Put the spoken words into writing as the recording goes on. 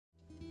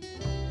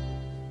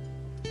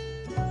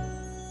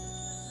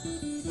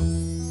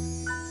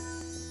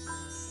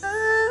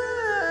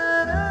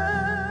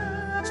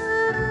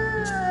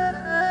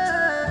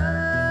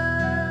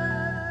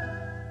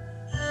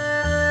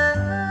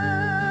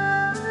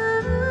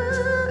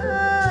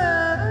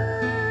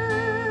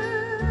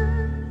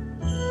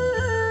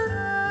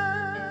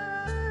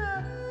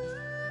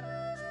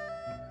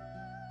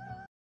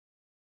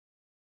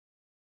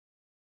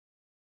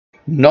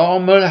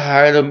Normal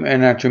hilum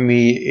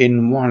anatomy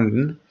in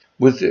 1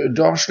 with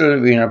dorsal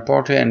vena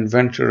porta and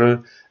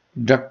ventral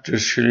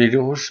ductus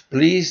solidosus.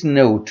 Please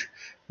note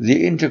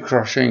the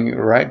intercrossing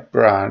right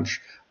branch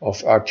of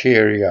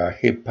arteria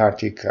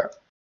hepatica.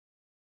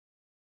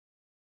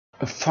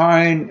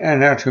 Fine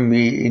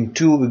anatomy in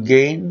 2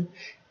 again,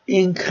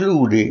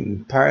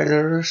 including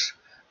pylorus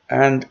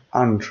and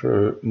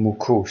antral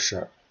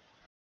mucosa.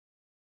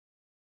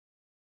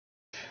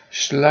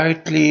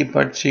 Slightly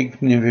but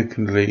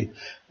significantly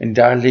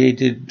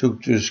dilated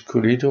ductus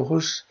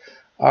solidosus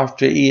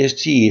after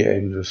EST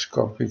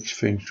endoscopic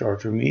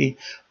sphincterotomy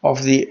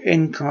of the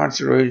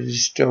encarcerated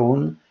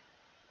stone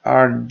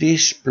are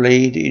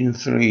displayed in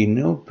 3.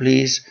 Note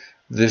please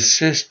the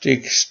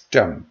cystic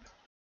stump.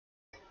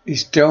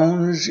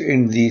 Stones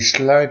in the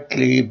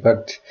slightly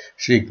but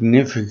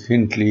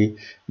significantly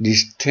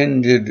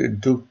distended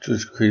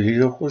ductus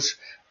solidosus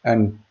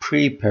and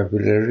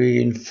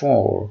prepapillary in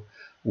 4.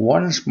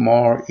 Once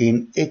more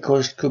in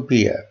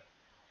echoscopia.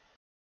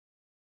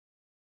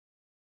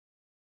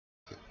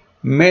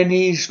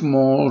 Many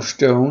small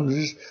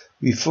stones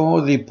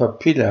before the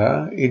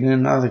papilla in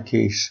another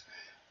case.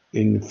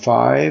 In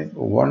 5,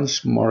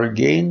 once more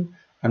again,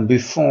 and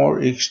before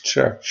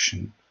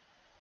extraction.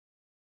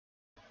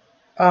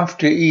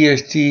 After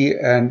EST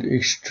and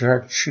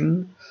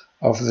extraction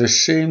of the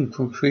same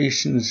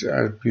concretions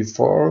as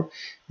before,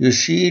 you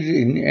see it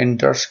in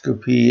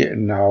endoscopy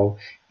now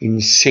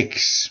in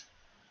 6.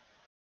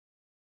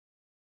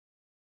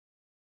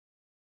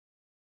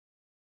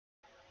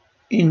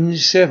 In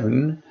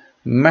 7,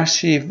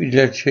 massive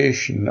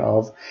dilatation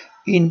of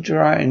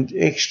intra and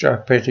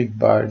extrahepatic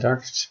bile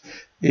ducts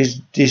is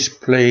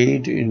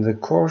displayed in the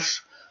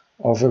course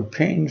of a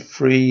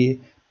pain-free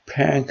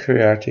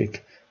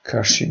pancreatic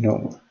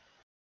carcinoma.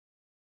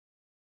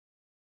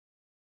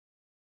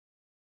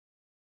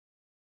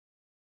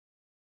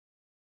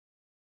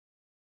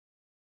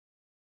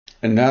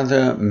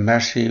 Another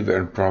massive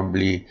and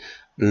probably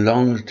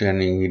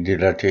long-standing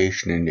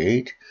dilatation in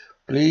 8.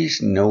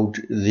 Please note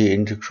the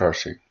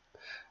intercrossing.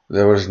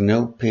 There was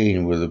no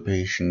pain with the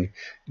patient,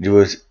 it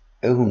was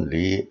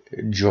only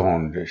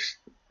jaundice.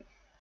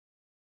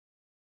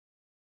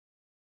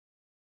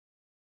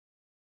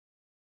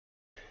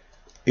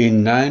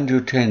 In 9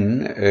 to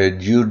 10, a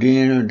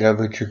duodenal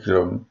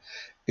diverticulum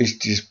is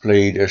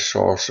displayed as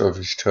source of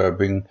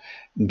disturbing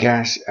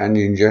gas and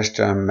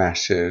ingesta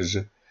masses.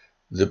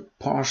 The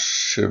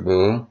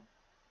possible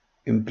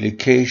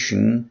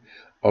implication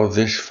of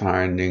this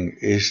finding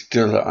is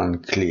still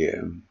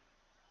unclear.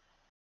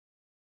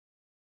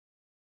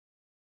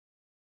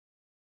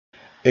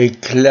 A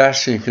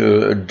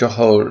classical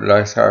Doppel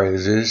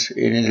lithosis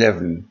in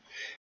 11.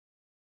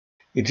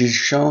 It is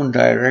shown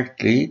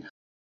directly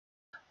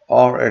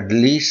or at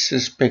least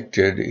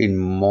suspected in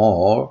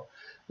more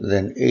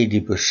than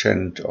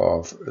 80%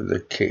 of the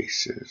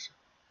cases.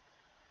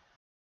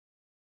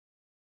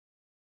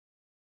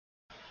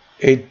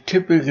 A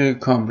typical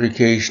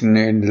complication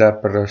in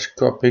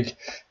laparoscopic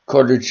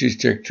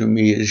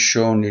cholecystectomy is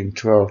shown in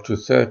 12 to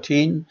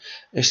 13,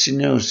 a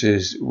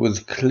stenosis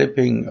with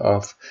clipping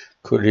of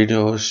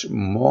choledosis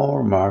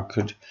more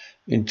marked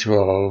in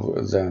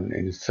 12 than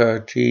in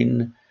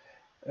 13,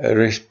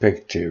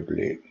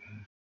 respectively.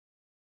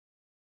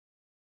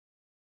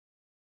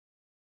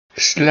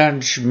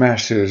 Sludge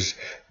masses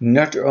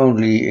not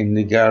only in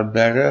the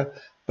gallbladder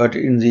but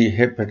in the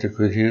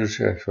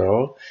hepatocytes as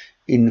well,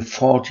 in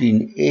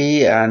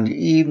 14A and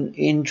even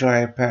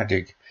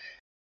intrahepatic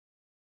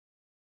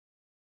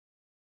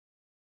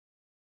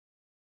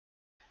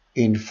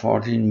in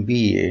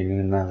 14B in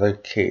another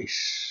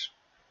case.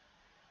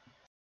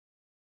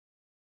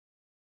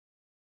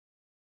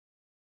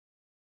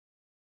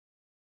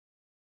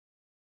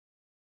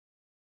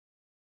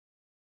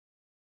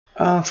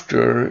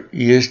 After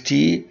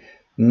EST,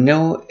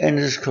 no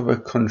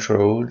endoscopic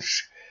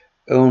controls,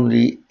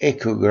 only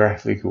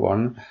echographic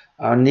one,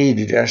 are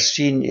needed as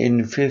seen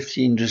in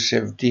 15 to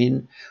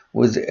 17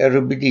 with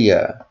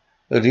aerobidia.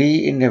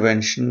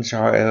 Re-interventions,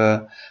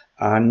 however,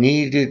 are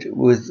needed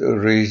with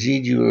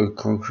residual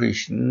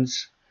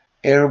concretions.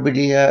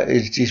 Aerobidia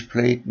is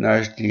displayed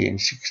nicely in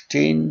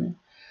 16,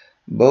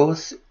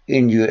 both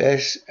in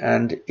US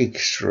and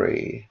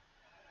X-ray.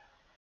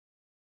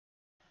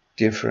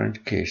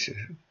 Different cases.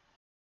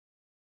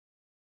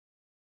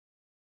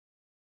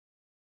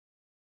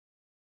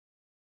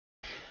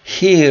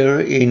 Here,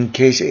 in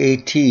case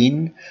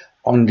 18,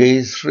 on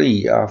day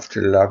 3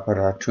 after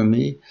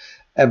laparotomy,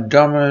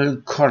 abdominal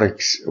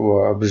colics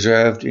were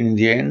observed. In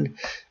the end,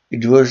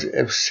 it was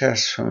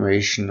abscess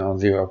formation on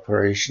the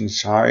operation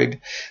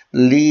side,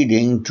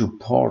 leading to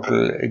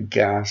portal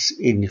gas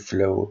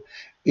inflow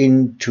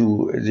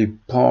into the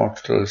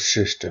portal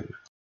system.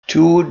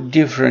 2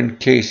 different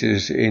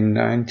cases in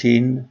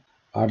 19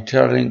 are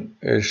telling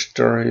a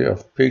story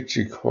of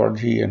picture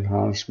quality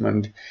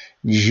enhancement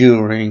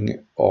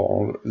during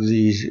all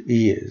these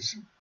years.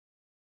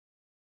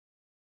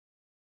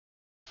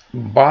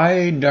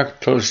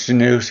 Biductal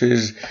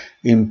stenosis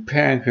in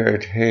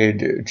pancreatic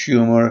head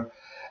tumor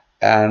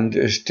and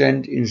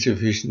stent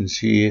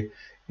insufficiency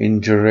in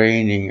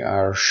draining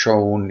are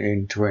shown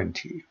in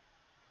 20.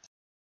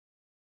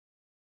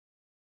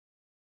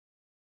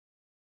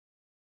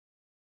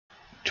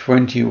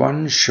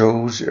 21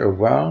 shows a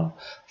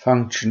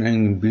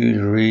well-functioning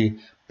biliary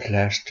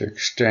plastic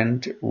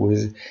stent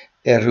with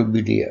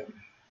aerobilia.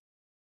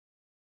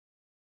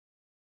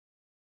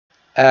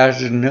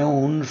 As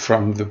known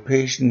from the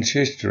patient's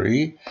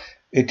history,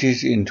 it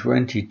is in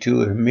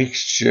 22 a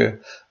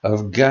mixture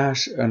of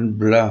gas and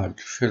blood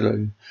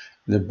filling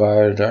the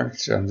bile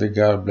ducts and the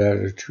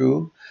gallbladder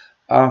too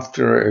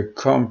after a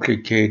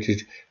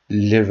complicated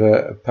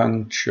liver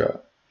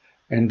puncture.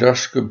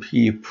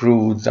 Endoscopy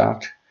proved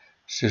that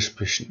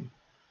suspicion.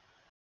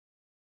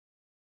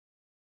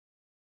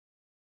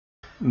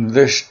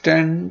 The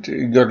stent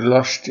got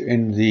lost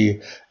in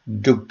the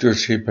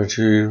ductus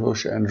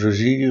hepatoideus and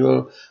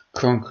residual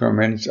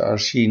concrements are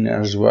seen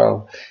as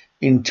well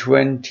in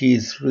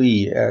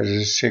 23 as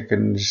a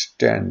second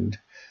stent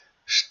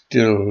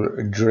still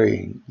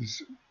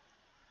drains.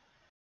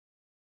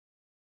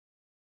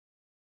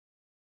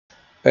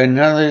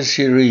 Another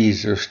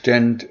series of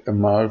stent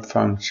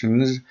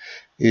malfunctions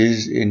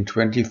is in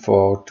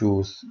 24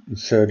 to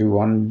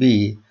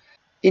 31b.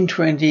 In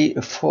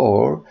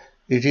 24,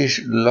 it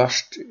is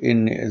lost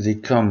in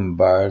the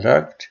bile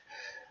duct,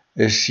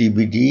 a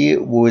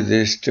CBD with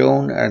a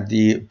stone at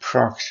the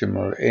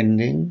proximal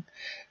ending.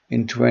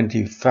 In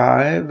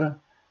 25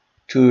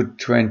 to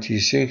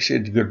 26,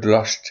 it got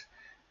lost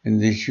in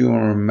the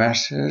humeral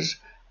masses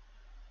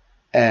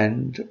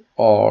and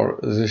or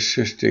the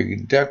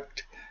cystic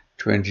duct.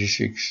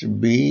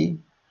 26b.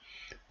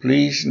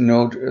 Please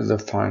note the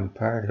fine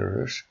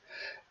pylorus.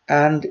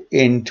 And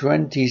in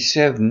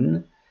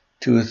 27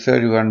 to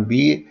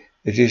 31b,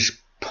 it is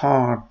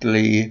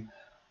partly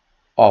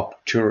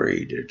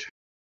obturated.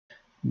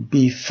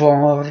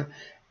 Before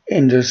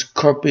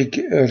endoscopic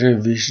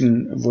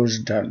revision was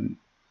done.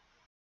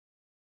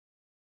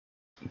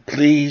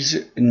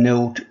 Please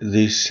note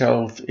the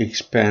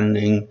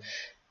self-expanding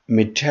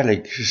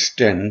metallic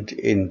stent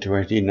in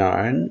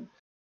 29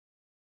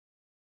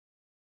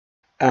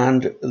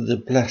 and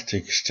the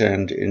plastic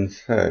stent in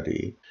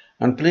 30.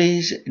 And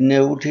please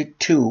note it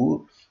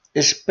too,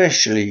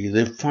 especially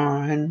the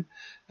fine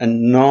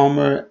and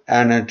normal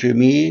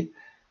anatomy,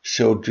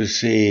 so to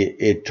say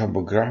a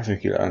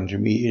topographical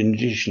anatomy in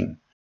addition,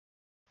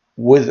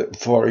 with,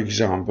 for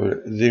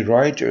example, the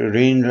right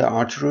renal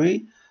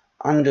artery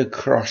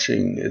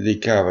undercrossing the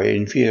cava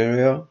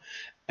inferior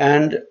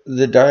and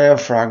the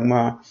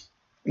diaphragma,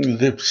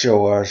 the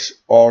psoas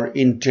or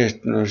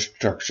intestinal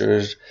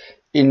structures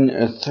in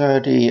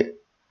 31A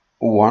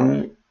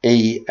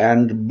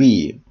and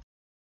B.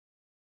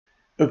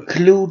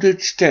 Occluded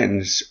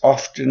stents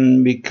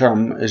often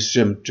become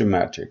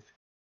asymptomatic.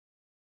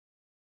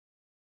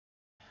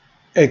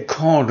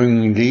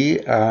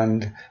 Accordingly,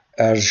 and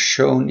as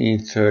shown in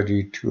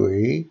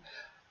 32A,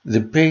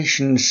 the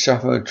patient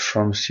suffered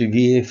from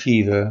severe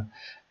fever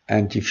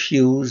and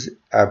diffuse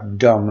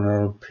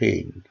abdominal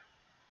pain.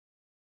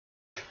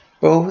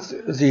 Both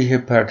the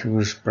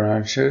hepaticus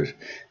branches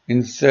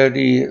in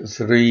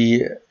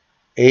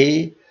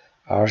 33A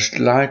are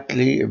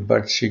slightly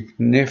but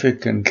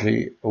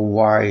significantly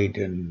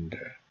widened.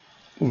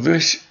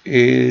 This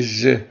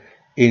is in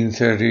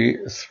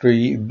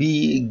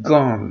 33B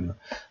gone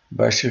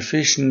by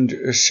sufficient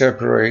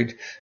separate.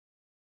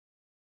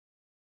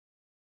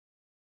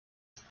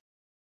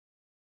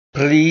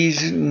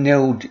 Please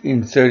note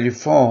in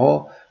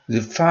 34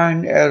 the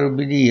fine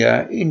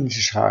aerobilia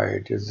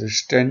inside the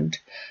stent,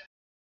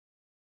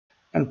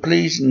 and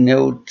please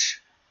note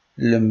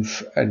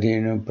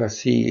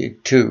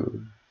lymphadenopathy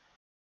too.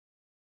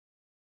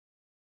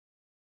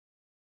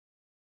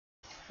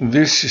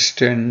 This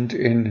stent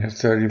in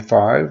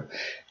 35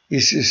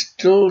 is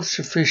still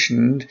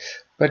sufficient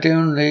but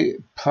only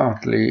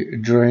partly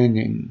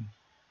draining,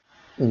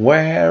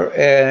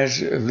 whereas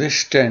this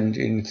stent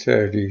in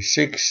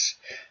 36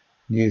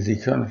 near the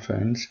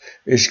confluence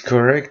is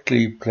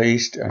correctly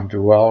placed and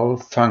well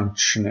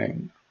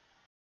functioning.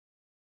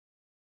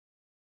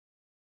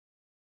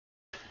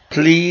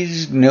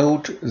 Please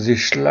note the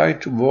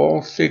slight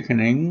wall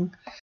thickening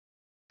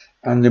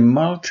and the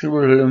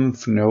multiple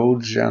lymph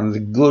nodes and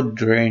the good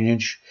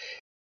drainage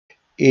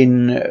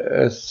in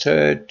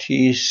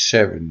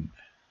 37.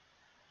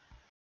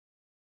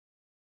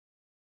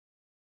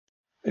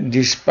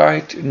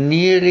 Despite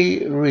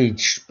nearly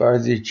reached by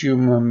the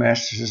tumor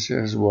masses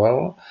as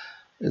well,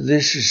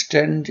 this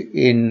stent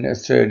in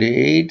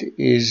 38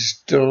 is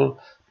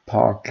still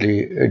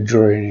partly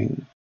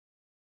draining.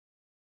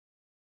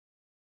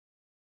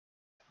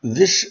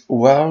 This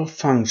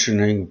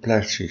well-functioning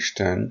plastic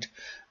stent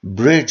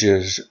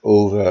bridges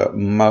over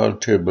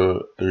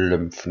multiple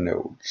lymph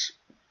nodes.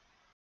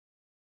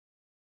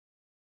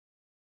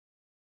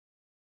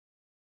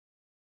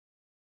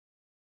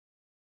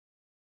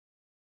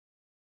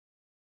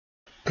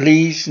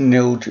 Please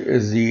note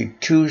the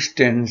two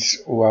stents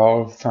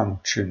well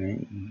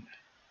functioning.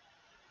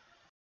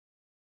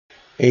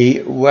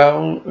 A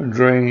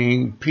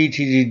well-draining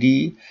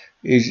PTDD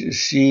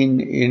is seen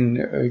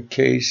in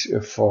case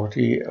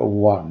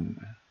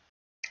 41.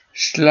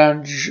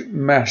 Sludge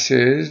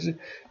masses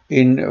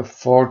in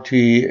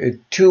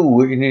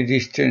 42 in a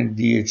distant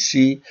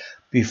DHC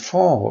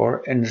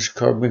before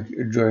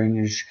endoscopic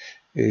drainage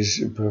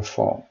is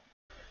performed.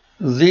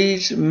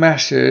 These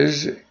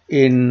masses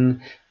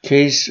in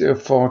case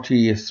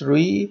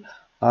 43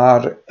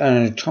 are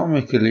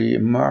anatomically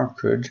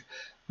marked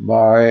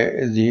by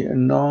the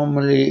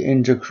normally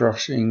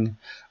intercrossing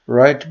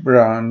right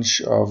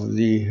branch of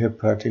the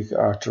hepatic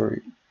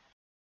artery.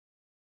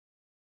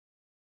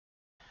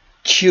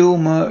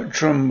 Tumor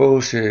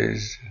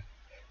thrombosis,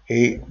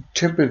 a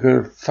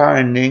typical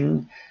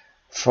finding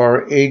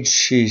for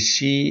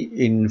HCC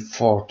in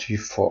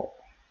 44.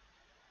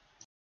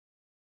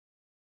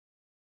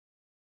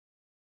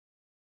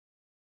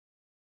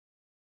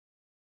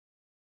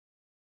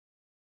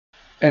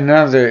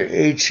 Another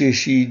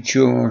HCC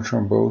tumor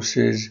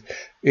thrombosis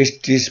is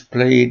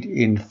displayed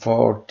in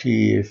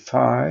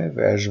 45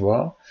 as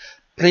well.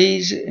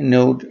 Please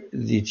note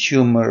the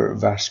tumor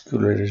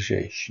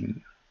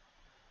vascularization.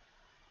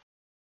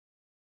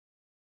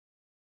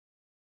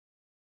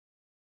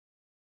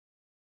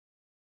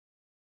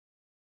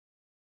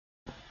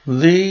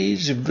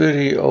 These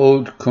very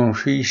old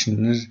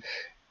concretions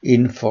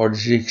in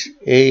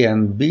 46A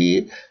and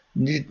B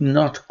did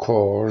not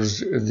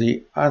cause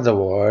the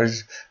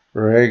otherwise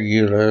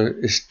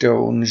regular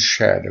stone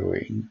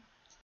shadowing.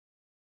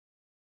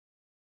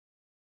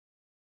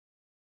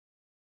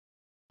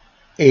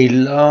 A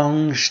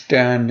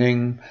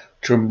long-standing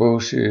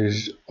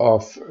thrombosis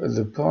of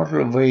the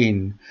portal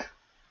vein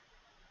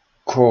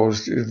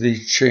caused the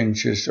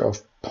changes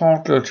of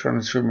portal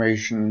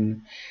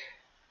transformation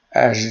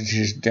as it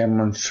is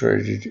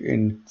demonstrated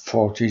in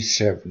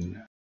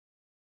 47.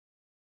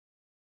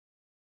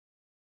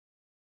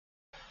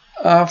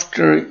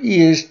 After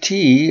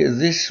EST,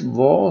 this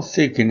wall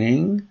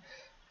thickening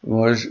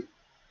was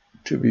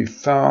to be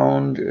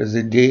found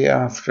the day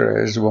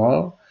after as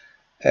well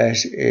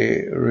as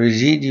a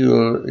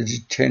residual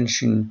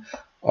detention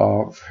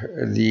of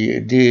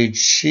the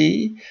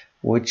DHC,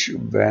 which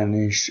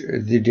vanished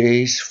the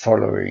days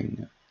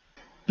following.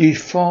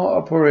 Before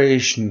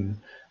operation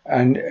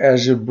and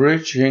as a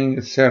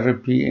bridging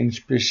therapy in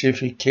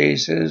specific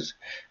cases,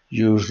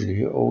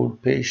 usually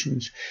old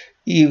patients,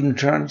 even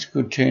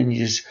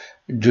transcutaneous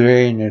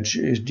drainage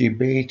is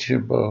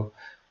debatable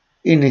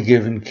in a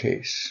given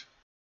case.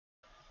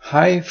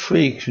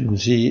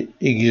 High-frequency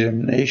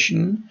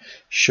examination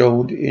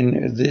showed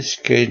in this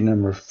case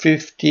number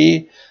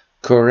 50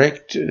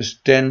 correct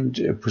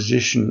stent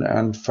position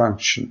and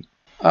function.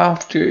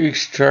 After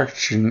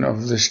extraction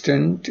of the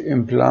stent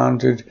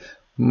implanted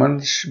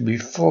months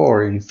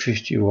before in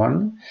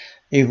 51,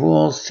 a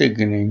wall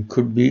thickening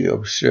could be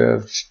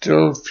observed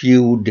still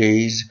few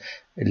days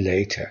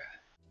later.